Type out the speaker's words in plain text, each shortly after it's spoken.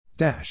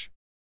Dash.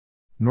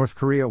 North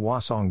Korea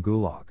Hwasong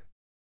Gulag.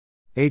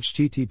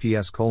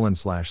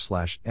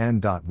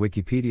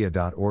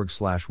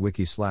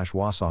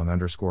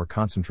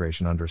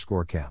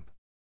 https://n.wikipedia.org/wiki/hwasong_concentration_camp.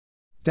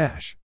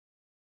 Dash.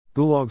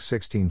 Gulag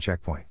 16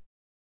 checkpoint.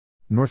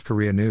 North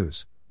Korea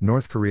news,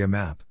 North Korea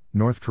map,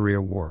 North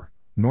Korea war,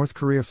 North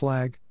Korea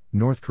flag,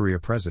 North Korea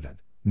president,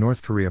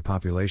 North Korea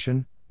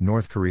population,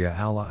 North Korea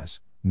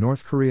allies,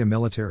 North Korea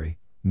military,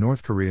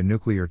 North Korea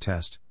nuclear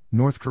test,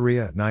 North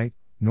Korea at night,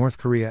 North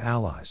Korea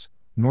allies,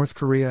 North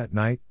Korea at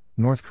night,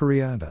 North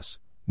Korea and us,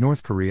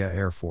 North Korea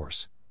Air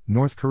Force,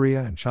 North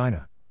Korea and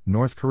China,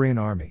 North Korean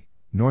Army,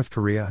 North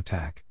Korea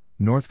attack,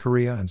 North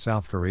Korea and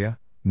South Korea,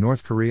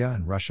 North Korea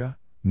and Russia,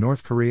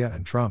 North Korea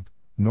and Trump,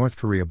 North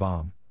Korea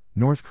bomb,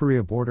 North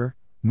Korea border,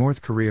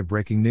 North Korea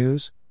breaking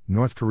news,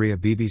 North Korea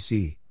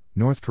BBC,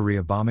 North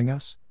Korea bombing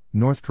us,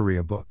 North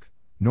Korea book,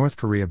 North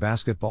Korea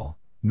basketball,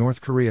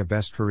 North Korea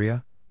best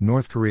Korea,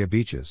 North Korea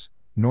beaches,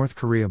 North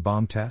Korea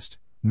bomb test,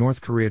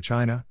 North Korea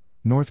China,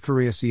 North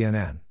Korea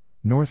CNN,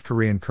 North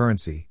Korean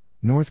currency,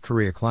 North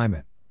Korea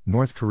climate,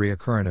 North Korea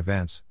current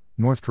events,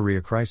 North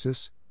Korea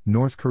crisis,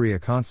 North Korea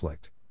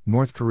conflict,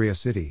 North Korea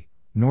city,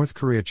 North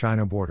Korea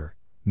China border,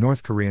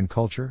 North Korean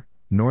culture,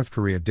 North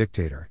Korea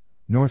dictator,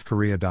 North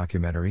Korea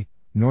documentary,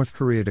 North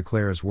Korea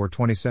declares war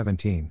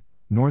 2017,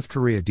 North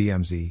Korea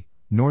DMZ,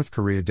 North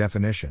Korea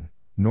definition,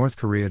 North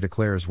Korea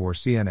declares war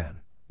CNN,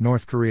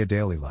 North Korea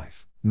daily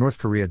life, North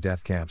Korea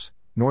death camps,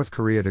 North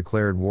Korea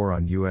declared war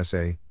on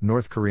USA,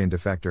 North Korean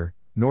defector,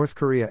 North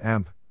Korea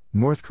EMP,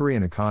 North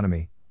Korean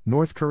economy,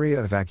 North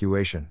Korea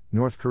evacuation,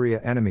 North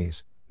Korea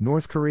enemies,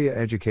 North Korea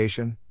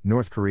education,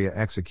 North Korea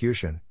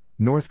execution,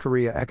 North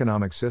Korea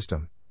economic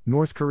system,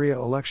 North Korea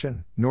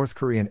election, North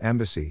Korean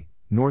embassy,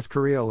 North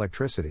Korea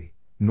electricity,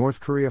 North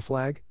Korea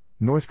flag,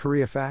 North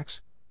Korea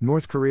fax,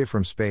 North Korea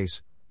from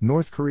space,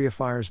 North Korea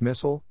fires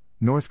missile,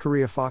 North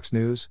Korea Fox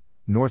News,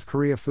 North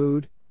Korea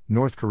food,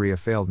 North Korea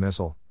failed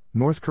missile,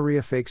 North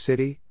Korea fake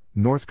city,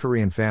 North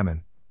Korean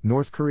famine,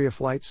 North Korea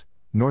flights,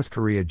 North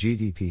Korea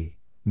GDP,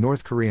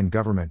 North Korean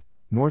government,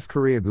 North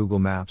Korea Google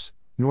Maps,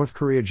 North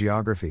Korea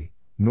geography,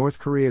 North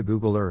Korea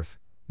Google Earth,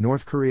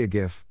 North Korea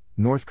GIF,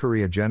 North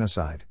Korea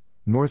genocide,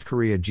 North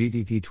Korea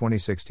GDP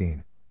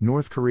 2016,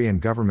 North Korean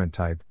government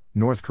type,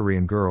 North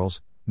Korean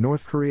girls,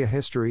 North Korea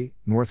history,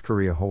 North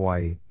Korea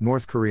Hawaii,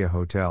 North Korea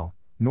hotel,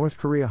 North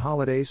Korea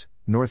holidays,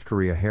 North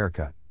Korea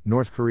haircut,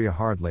 North Korea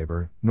hard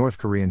labor, North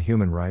Korean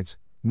human rights,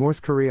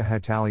 North Korea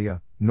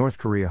Hatalia, North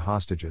Korea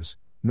hostages,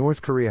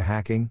 North Korea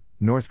hacking,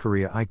 North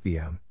Korea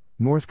ICBM,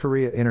 North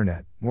Korea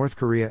internet, North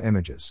Korea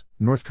images,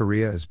 North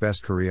Korea is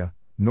best Korea,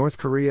 North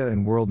Korea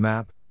in world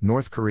map,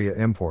 North Korea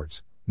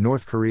imports,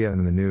 North Korea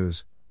in the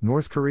news,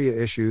 North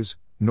Korea issues,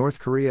 North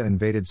Korea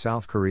invaded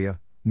South Korea,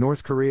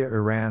 North Korea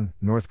Iran,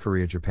 North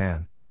Korea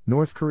Japan,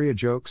 North Korea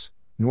jokes,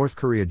 North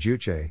Korea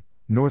Juche,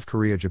 North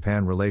Korea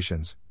Japan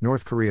relations,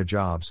 North Korea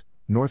jobs,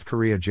 North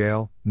Korea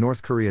jail,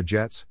 North Korea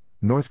jets,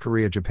 North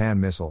Korea Japan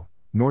missile,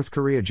 North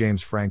Korea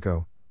James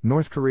Franco,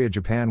 North Korea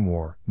Japan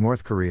war,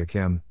 North Korea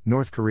Kim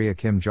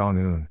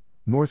Jong-un,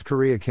 North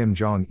Korea Kim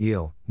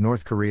Jong-il,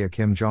 North Korea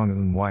Kim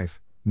Jong-un wife,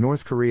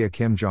 North Korea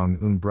Kim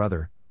Jong-un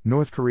brother,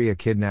 North Korea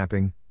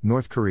kidnapping,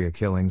 North Korea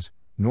killings,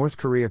 North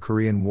Korea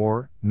Korean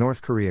war,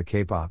 North Korea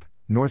K-pop,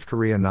 North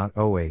Korea not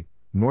 08,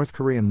 North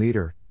Korean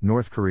leader,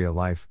 North Korea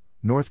life,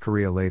 North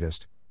Korea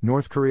latest,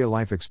 North Korea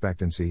life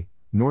expectancy,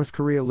 North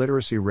Korea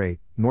literacy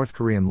rate, North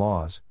Korean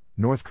laws,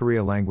 North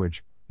Korea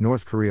language,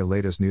 North Korea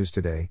latest news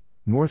today,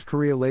 North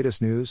Korea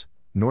latest news,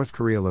 North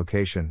Korea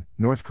location,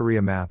 North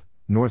Korea map,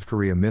 North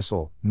Korea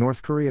missile,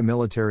 North Korea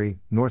military,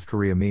 North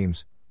Korea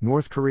memes,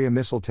 North Korea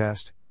missile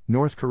test,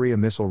 North Korea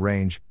missile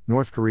range,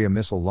 North Korea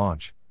missile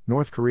launch,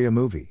 North Korea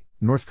movie,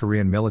 North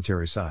Korean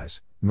military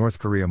size, North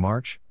Korea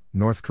march,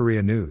 North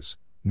Korea news,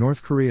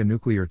 North Korea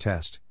nuclear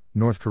test,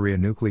 North Korea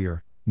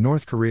nuclear,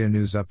 North Korea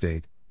news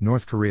update,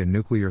 North Korea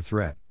nuclear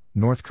threat,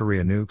 North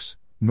Korea nukes,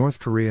 North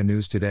Korea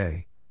news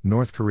today,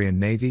 North Korean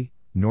Navy,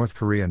 North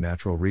Korea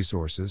natural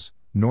resources,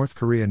 North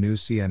Korea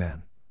news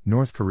CNN,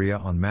 North Korea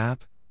on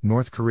map,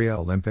 North Korea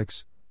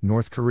Olympics,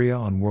 North Korea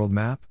on world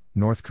map,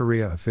 North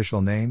Korea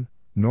official name,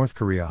 North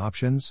Korea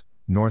options,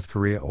 North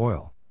Korea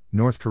oil,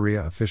 North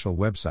Korea official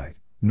website,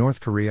 North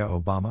Korea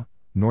Obama,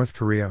 North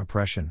Korea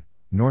oppression,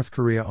 North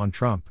Korea on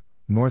Trump,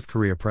 North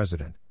Korea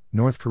president,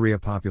 North Korea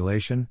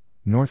population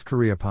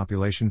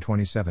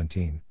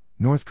 2017,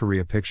 North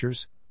Korea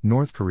pictures,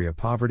 North Korea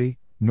poverty,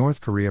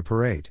 North Korea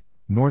parade,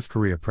 North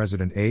Korea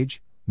president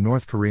age,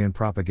 North Korean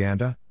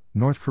propaganda,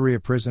 North Korea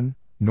prison,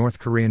 North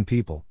Korean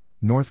people,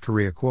 North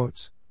Korea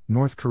quotes,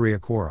 North Korea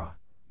Quora,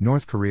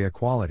 North Korea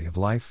quality of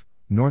life,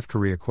 North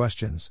Korea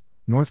questions,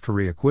 North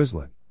Korea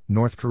Quizlet,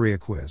 North Korea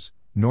quiz,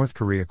 North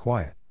Korea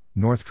quiet,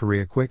 North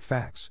Korea quick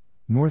facts,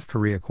 North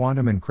Korea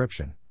quantum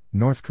encryption,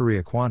 North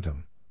Korea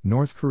quantum,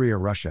 North Korea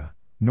Russia,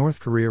 North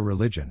Korea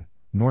religion,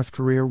 North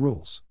Korea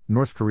rules,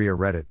 North Korea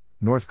Reddit,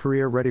 North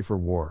Korea ready for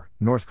war,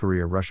 North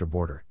Korea Russia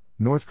border,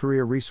 North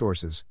Korea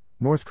resources,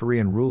 North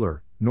Korean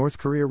ruler, North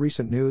Korea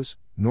recent news,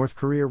 North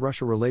Korea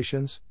Russia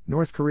relations,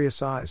 North Korea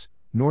size,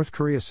 North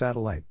Korea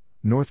satellite,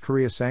 North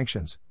Korea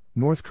sanctions,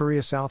 North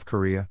Korea South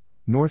Korea,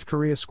 North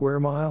Korea square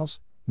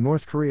miles,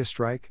 North Korea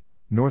strike,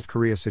 North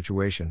Korea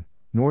situation,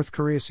 North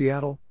Korea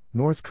Seattle,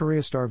 North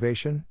Korea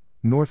starvation,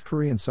 North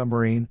Korean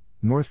submarine,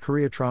 North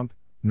Korea Trump,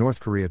 North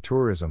Korea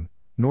tourism,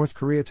 North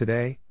Korea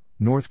today,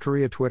 North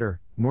Korea Twitter,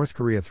 North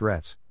Korea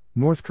threats,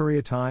 North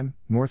Korea time,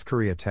 North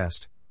Korea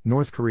test,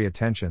 North Korea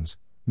tensions,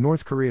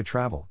 North Korea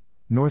travel,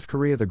 North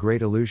Korea the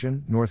Great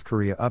Illusion, North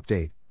Korea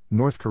update,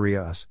 North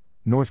Korea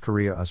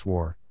us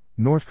war,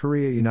 North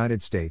Korea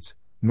United States,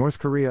 North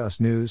Korea us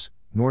news,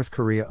 North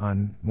Korea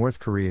North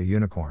Korea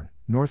unicorn,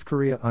 North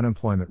Korea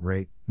unemployment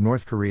rate,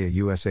 North Korea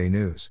USA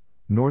news,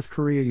 North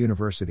Korea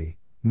University,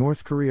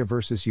 North Korea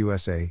versus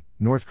USA,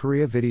 North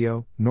Korea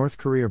video, North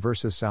Korea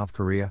versus South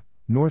Korea,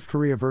 North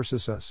Korea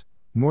versus us,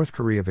 North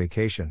Korea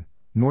vacation,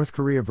 North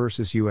Korea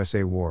versus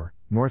USA war,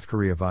 North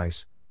Korea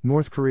vice,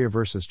 North Korea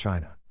versus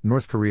China,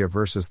 North Korea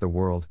versus the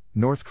world,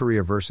 North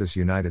Korea versus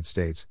United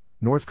States,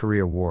 North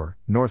Korea war,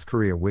 North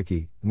Korea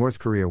wiki, North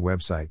Korea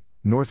website,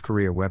 North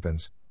Korea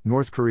weapons,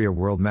 North Korea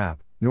world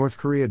map, North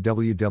Korea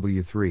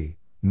WW3,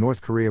 North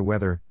Korea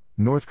weather,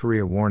 North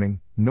Korea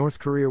warning, North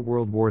Korea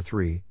World War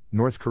III,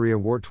 North Korea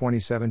War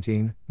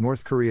 2017,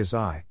 North Korea's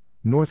eye,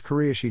 North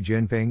Korea Xi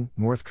Jinping,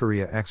 North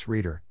Korea X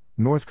Reader,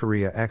 North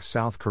Korea X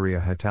South Korea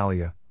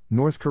Hatalia,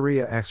 North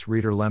Korea X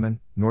Reader Lemon,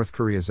 North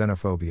Korea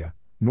xenophobia,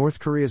 North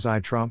Korea's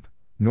eye Trump,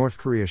 North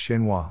Korea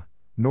Xinhua,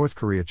 North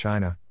Korea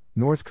China,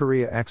 North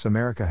Korea X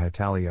America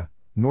Hatalia,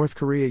 North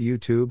Korea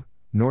YouTube,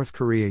 North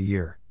Korea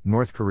year,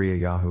 North Korea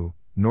Yahoo,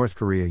 North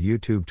Korea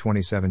YouTube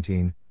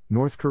 2017,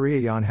 North Korea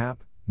Yonhap,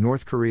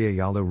 North Korea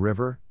Yalu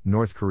River,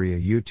 North Korea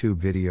YouTube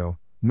video,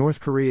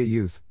 North Korea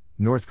Youth,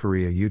 North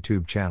Korea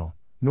YouTube channel,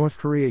 North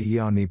Korea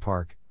Yeonmi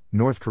Park,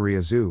 North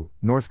Korea Zoo,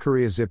 North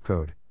Korea zip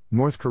code,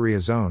 North Korea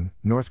zone,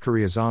 North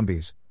Korea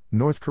zombies,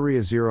 North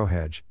Korea zero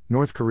hedge,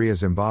 North Korea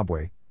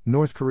Zimbabwe,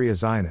 North Korea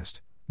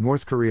Zionist,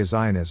 North Korea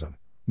Zionism,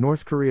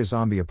 North Korea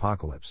zombie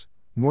apocalypse,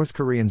 North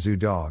Korean zoo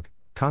dog,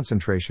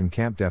 concentration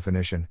camp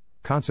definition,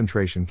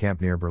 concentration camp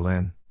near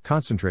Berlin,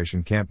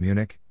 concentration camp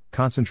Munich,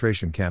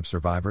 concentration camp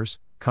survivors,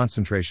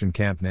 concentration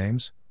camp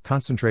names,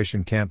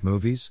 concentration camp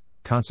movies,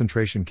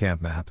 concentration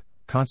camp map,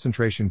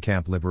 concentration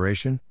camp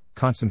liberation,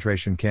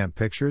 concentration camp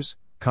pictures,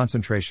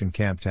 concentration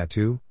camp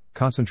tattoo,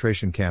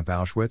 concentration camp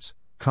Auschwitz,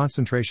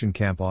 concentration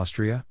camp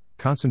Austria,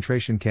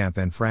 concentration camp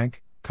Anne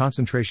Frank,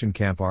 concentration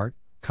camp art,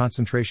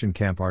 concentration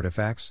camp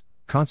artifacts,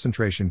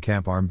 concentration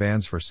camp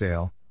armbands for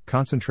sale,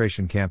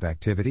 concentration camp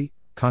activity,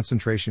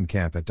 concentration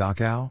camp at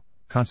Dachau,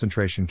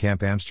 concentration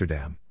camp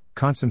Amsterdam,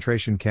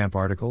 concentration camp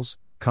articles,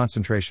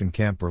 concentration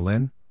camp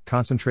Berlin,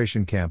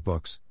 concentration camp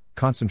books,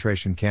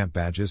 concentration camp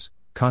badges,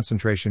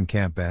 concentration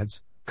camp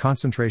beds,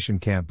 concentration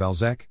camp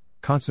Belzec,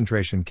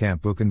 concentration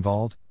camp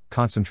Buchenwald,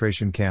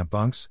 concentration camp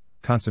bunks,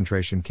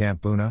 concentration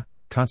camp Buna,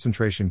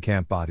 concentration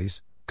camp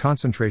bodies,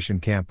 concentration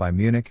camp by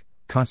Munich,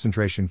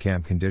 concentration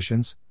camp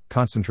conditions,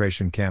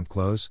 concentration camp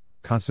clothes,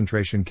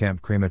 concentration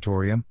camp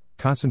crematorium,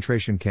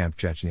 concentration camp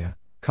Chechnya,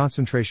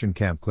 concentration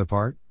camp clip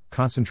art,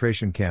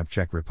 concentration camp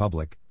Czech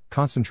Republic,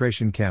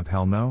 concentration camp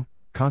Helmno,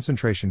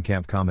 concentration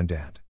camp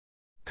commandant,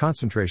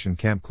 concentration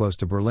camp close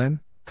to Berlin,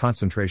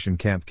 concentration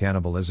camp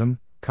cannibalism,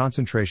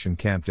 concentration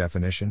camp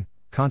definition,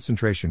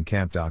 concentration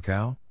camp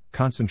Dachau,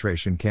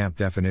 concentration camp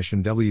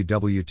definition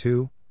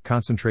WW2,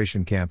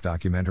 concentration camp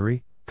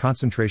documentary,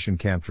 concentration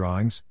camp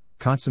drawings,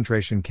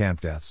 concentration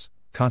camp deaths,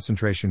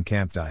 concentration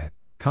camp diet,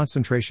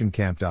 concentration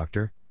camp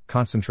doctor,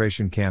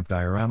 concentration camp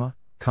diorama,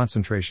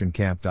 concentration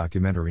camp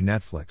documentary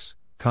Netflix,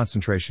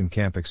 concentration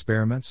camp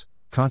experiments,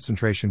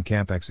 concentration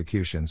camp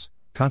executions,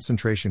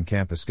 concentration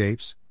camp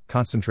escapes,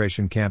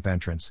 concentration camp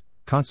entrance,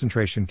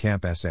 concentration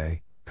camp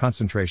essay,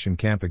 concentration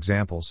camp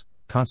examples,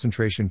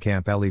 concentration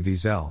camp Elie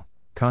Wiesel,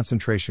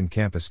 concentration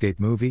camp escape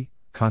movie,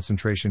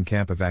 concentration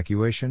camp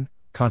evacuation,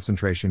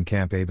 concentration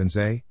camp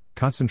Abendsee,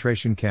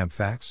 concentration camp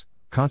facts,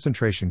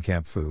 concentration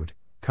camp food,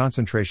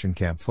 concentration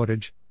camp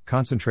footage,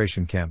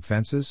 concentration camp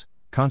fences,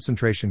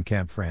 concentration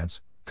camp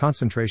France,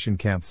 concentration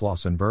camp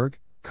Flossenburg,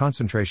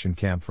 concentration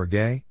camp for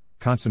gay,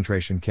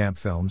 concentration camp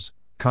films,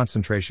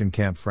 concentration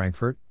camp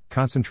Frankfurt,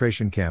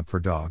 concentration camp for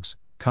dogs,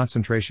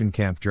 concentration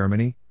camp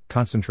Germany,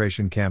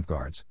 concentration camp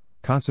guards,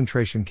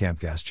 concentration camp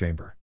gas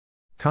chamber,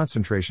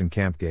 concentration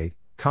camp gate,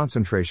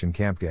 concentration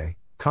camp gay,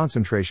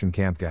 concentration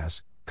camp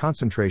gas,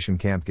 concentration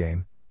camp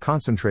game,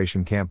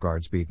 concentration camp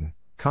guards beaten,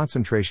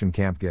 concentration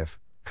camp GIF,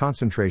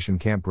 concentration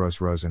camp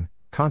Gross Rosen,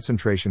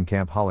 concentration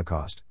camp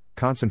Holocaust,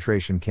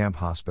 concentration camp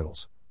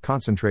hospitals,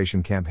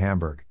 concentration camp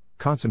Hamburg,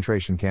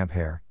 concentration camp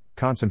Hair,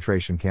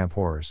 concentration camp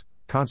horrors,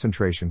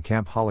 concentration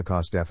camp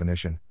Holocaust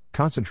definition,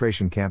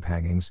 concentration camp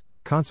hangings,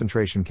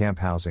 concentration camp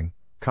housing,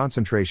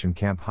 concentration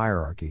camp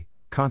hierarchy,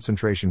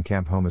 concentration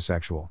camp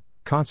homosexual,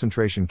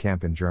 concentration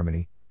camp in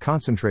Germany,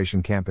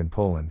 concentration camp in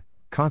Poland,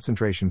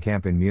 concentration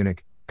camp in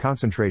Munich,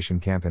 concentration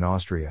camp in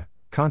Austria,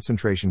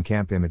 concentration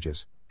camp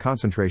images,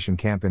 concentration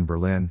camp in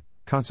Berlin,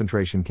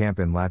 concentration camp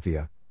in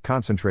Latvia,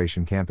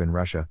 concentration camp in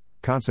Russia,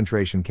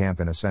 concentration camp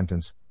in a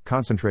sentence,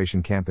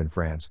 concentration camp in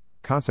France,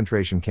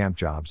 concentration camp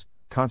jobs,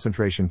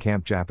 concentration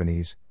camp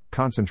Japanese,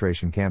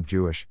 concentration camp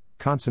Jewish,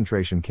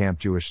 Concentration Camp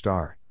Jewish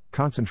Star,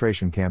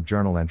 Concentration Camp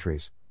Journal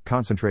Entries,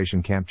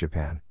 Concentration Camp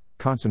Japan,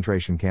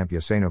 Concentration Camp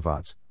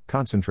Jasenovac,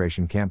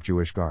 Concentration Camp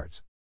Jewish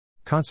Guards.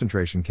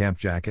 Concentration Camp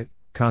Jacket,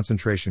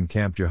 Concentration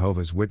Camp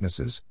Jehovah's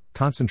Witnesses,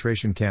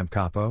 Concentration Camp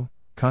Kapo,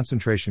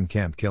 Concentration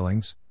Camp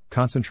Killings,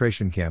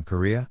 Concentration Camp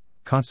Korea,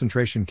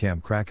 Concentration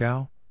Camp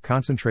Krakow,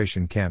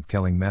 Concentration Camp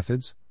Killing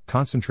Methods,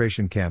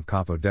 Concentration Camp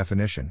Kapo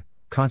Definition,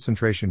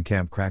 Concentration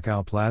Camp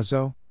Krakow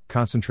Plazo,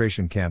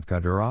 Concentration Camp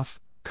Kadyrov,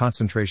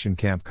 Concentration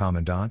Camp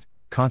Commandant,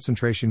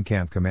 Concentration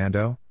Camp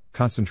Commando,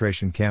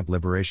 Concentration Camp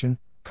Liberation,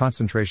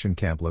 Concentration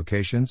Camp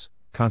Locations,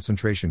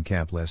 Concentration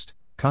Camp List,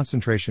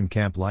 Concentration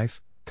Camp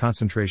Life,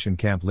 Concentration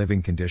Camp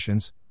Living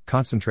Conditions,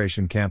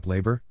 Concentration Camp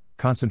Labor,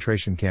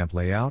 Concentration Camp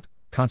Layout,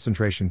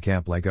 Concentration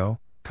Camp Lego,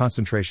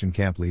 Concentration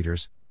Camp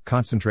Leaders,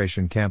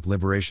 Concentration Camp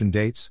Liberation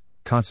Dates,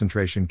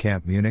 Concentration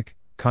Camp Munich,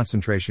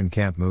 Concentration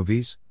Camp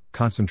Movies,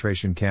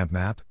 Concentration Camp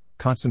Map,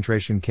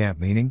 Concentration Camp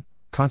Meaning,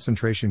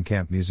 Concentration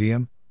Camp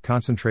Museum,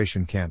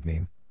 Concentration Camp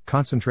Meme,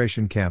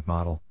 Concentration Camp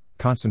Model,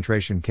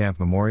 Concentration Camp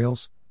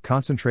Memorials,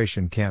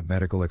 Concentration Camp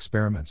Medical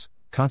Experiments,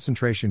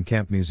 Concentration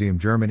Camp Museum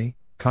Germany,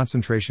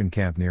 Concentration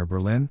Camp near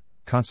Berlin,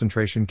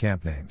 Concentration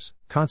Camp Names,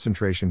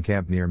 Concentration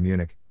Camp near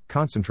Munich,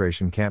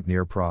 Concentration Camp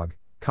near Prague,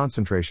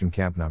 Concentration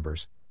Camp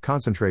Numbers,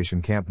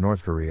 Concentration Camp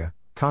North Korea,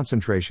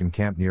 Concentration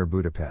Camp near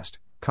Budapest,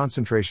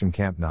 Concentration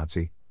Camp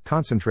Nazi,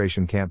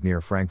 Concentration Camp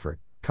near Frankfurt,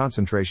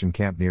 Concentration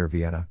Camp near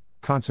Vienna,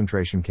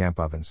 Concentration Camp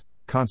Ovens,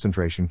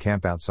 Concentration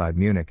Camp outside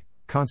Munich,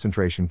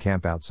 Concentration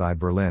Camp outside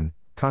Berlin,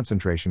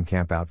 Concentration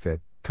Camp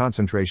Outfit,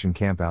 Concentration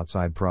Camp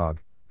outside Prague,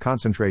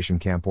 Concentration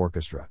Camp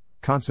Orchestra,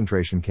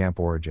 Concentration Camp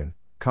Origin,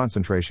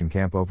 Concentration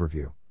Camp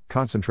Overview,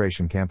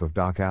 Concentration Camp of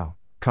Dachau,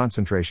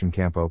 Concentration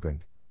Camp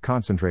Opened,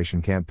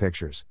 Concentration Camp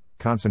Pictures,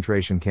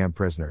 Concentration Camp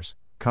Prisoners,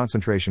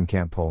 Concentration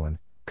Camp Poland,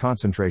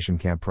 Concentration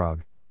Camp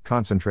Prague,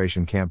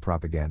 Concentration Camp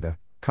Propaganda,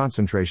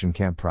 Concentration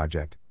Camp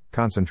Project,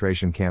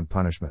 Concentration Camp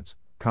Punishments,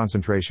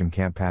 Concentration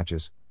Camp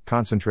Patches,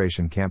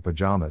 Concentration Camp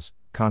Pajamas,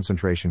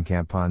 Concentration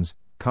Camp Puns,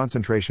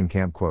 Concentration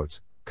Camp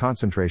Quotes,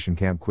 Concentration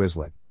Camp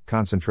Quizlet,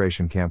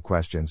 Concentration Camp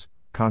Questions,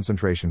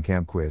 Concentration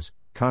Camp Quiz,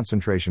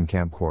 Concentration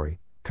Camp Quarry,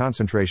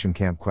 Concentration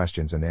Camp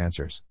Questions and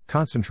Answers,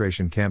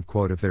 Concentration Camp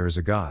Quote If There Is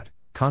a God,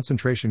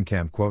 Concentration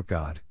Camp Quote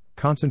God,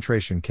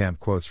 Concentration Camp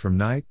Quotes from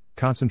Night,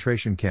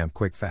 Concentration Camp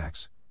Quick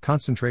Facts,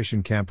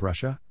 Concentration Camp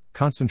Russia,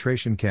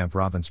 Concentration Camp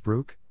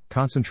Ravensbrück,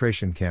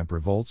 Concentration Camp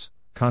Revolts,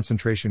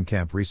 Concentration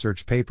Camp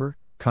Research Paper,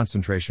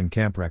 Concentration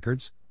Camp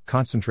Records,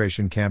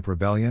 Concentration Camp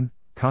Rebellion,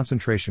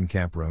 Concentration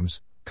Camp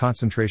Rooms,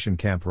 Concentration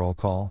Camp Roll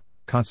Call,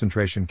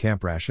 Concentration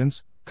Camp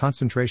Rations,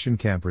 Concentration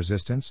Camp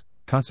Resistance,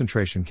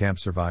 Concentration Camp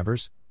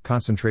Survivors,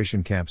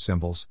 Concentration Camp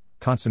Symbols,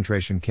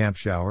 Concentration Camp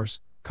Showers,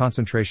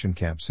 Concentration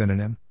Camp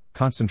Synonym,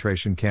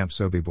 Concentration Camp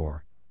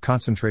Sobibor,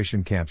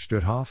 Concentration Camp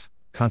Stutthof,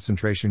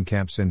 Concentration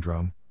Camp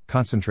Syndrome,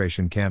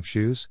 Concentration Camp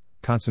Shoes,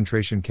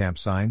 Concentration Camp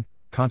Sign,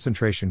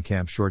 Concentration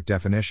Camp Short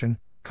Definition,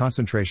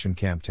 Concentration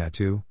Camp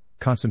Tattoo,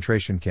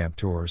 Concentration Camp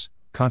Tours,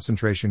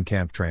 Concentration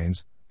Camp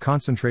Trains,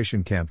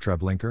 Concentration Camp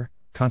Treblinka,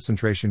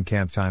 Concentration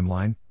Camp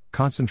Timeline,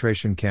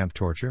 Concentration Camp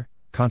Torture,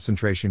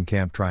 Concentration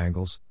Camp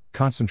Triangles,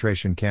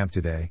 Concentration Camp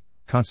Today,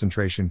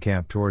 Concentration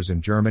Camp Tours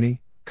in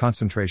Germany,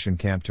 Concentration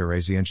Camp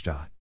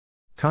Theresienstadt.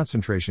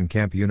 Concentration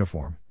Camp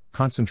Uniform,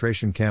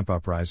 Concentration Camp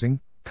Uprising,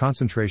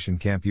 Concentration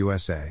Camp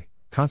USA,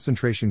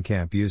 Concentration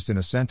Camp Used in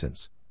a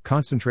Sentence,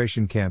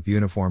 Concentration Camp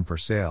Uniform for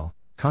Sale,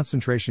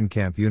 Concentration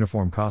Camp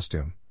Uniform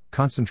Costume,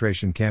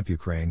 Concentration Camp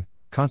Ukraine,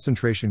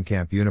 Concentration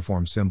Camp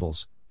Uniform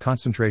Symbols,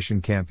 Concentration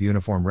Camp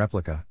Uniform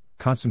Replica,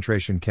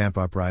 Concentration Camp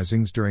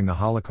Uprisings during the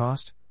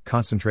Holocaust,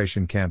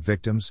 Concentration Camp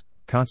Victims,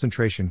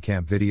 Concentration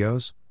Camp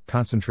Videos,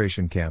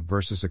 Concentration Camp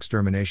versus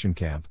Extermination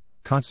Camp,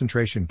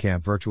 Concentration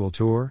Camp Virtual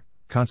Tour,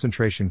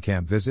 Concentration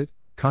Camp Visit,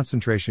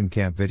 Concentration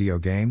Camp Video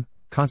Game,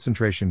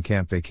 Concentration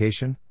Camp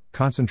Vacation,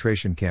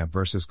 Concentration Camp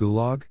versus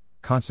Gulag,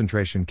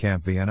 Concentration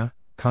Camp Vienna,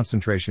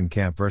 Concentration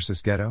Camp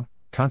versus Ghetto,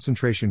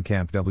 Concentration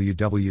Camp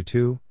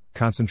WW2,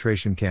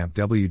 Concentration Camp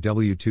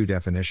WW2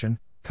 Definition,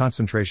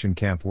 Concentration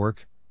Camp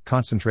Work,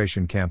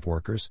 Concentration Camp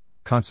Workers,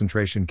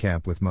 Concentration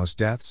Camp with Most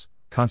Deaths,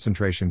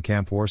 Concentration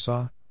Camp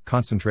Warsaw,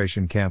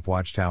 Concentration Camp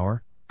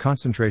Watchtower,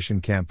 Concentration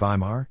Camp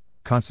Weimar,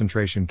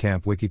 Concentration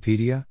Camp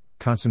Wikipedia,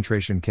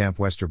 Concentration Camp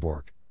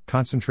Westerbork,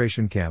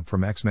 Concentration Camp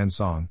from X-Men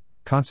Song,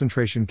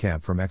 Concentration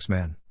Camp from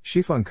X-Men,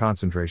 Shifeng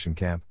Concentration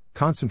Camp,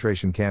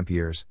 Concentration Camp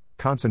Years,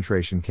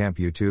 Concentration Camp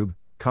YouTube,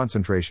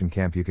 Concentration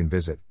Camp You Can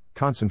Visit,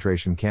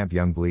 Concentration Camp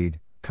Young Bleed,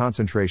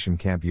 Concentration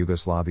Camp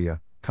Yugoslavia,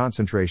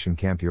 Concentration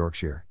Camp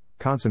Yorkshire,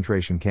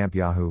 Concentration Camp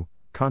Yahoo,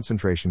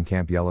 Concentration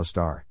Camp Yellow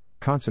Star,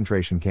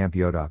 Concentration Camp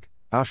Yodok,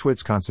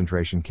 Auschwitz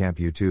Concentration Camp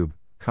YouTube,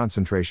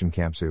 Concentration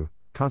Camp Zoo,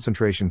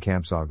 Concentration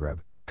Camp Zagreb,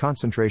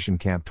 Concentration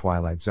Camp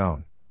Twilight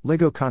Zone,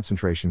 Lego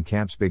Concentration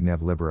Camps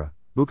Bignev Libera,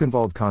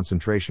 Buchenwald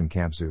Concentration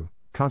Camp Zoo,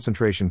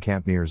 Concentration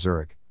Camp near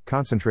Zurich,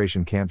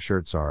 Concentration Camp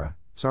Shirt Zara,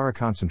 Zara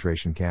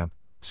Concentration Camp,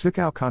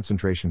 Zwickau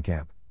Concentration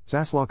Camp,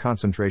 Zaslau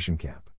Concentration Camp.